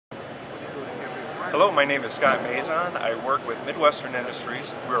Hello, my name is Scott Mazon. I work with Midwestern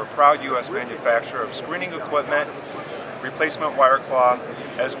Industries. We're a proud U.S. manufacturer of screening equipment, replacement wire cloth,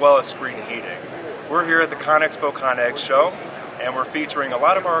 as well as screen heating. We're here at the ConExpo-Con show, and we're featuring a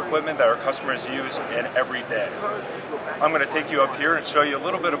lot of our equipment that our customers use in every day. I'm going to take you up here and show you a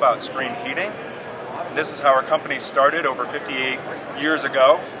little bit about screen heating. This is how our company started over 58 years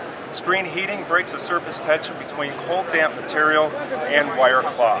ago. Screen heating breaks the surface tension between cold damp material and wire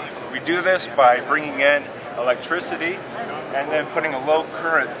cloth. We do this by bringing in electricity and then putting a low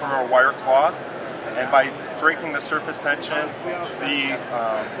current through our wire cloth, and by breaking the surface tension, the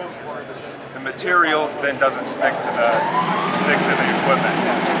material then doesn't stick to the equipment.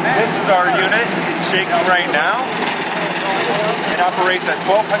 This is our unit. It's shaking right now. It operates at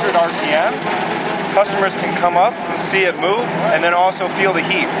 1200 RPM. Customers can come up, see it move, and then also feel the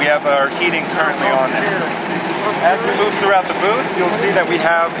heat. We have our heating currently on there. As we move throughout the booth, you'll see that we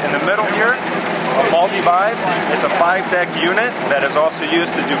have in the middle here a multi-vibe. It's a 5-deck unit that is also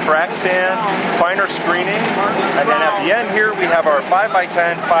used to do frac sand, finer screening. And then at the end here, we have our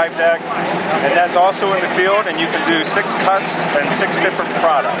 5x10 5-deck, and that's also in the field, and you can do 6 cuts and 6 different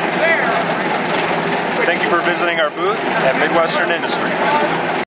products. Thank you for visiting our booth at Midwestern Industries.